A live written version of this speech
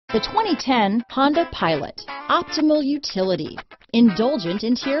The 2010 Honda Pilot. Optimal utility, indulgent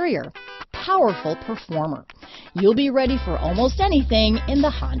interior, powerful performer. You'll be ready for almost anything in the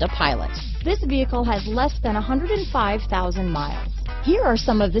Honda Pilot. This vehicle has less than 105,000 miles. Here are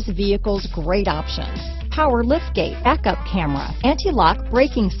some of this vehicle's great options: power liftgate, backup camera, anti-lock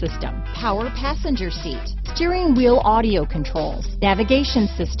braking system, power passenger seat, steering wheel audio controls, navigation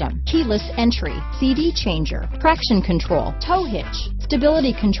system, keyless entry, CD changer, traction control, tow hitch,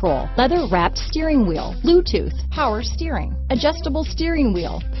 stability control, leather-wrapped steering wheel, Bluetooth, power steering, adjustable steering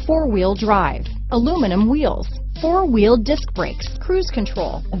wheel, four-wheel drive, aluminum wheels, four-wheel disc brakes, cruise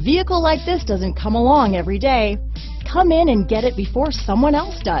control. A vehicle like this doesn't come along every day. Come in and get it before someone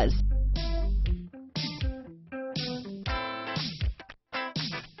else does.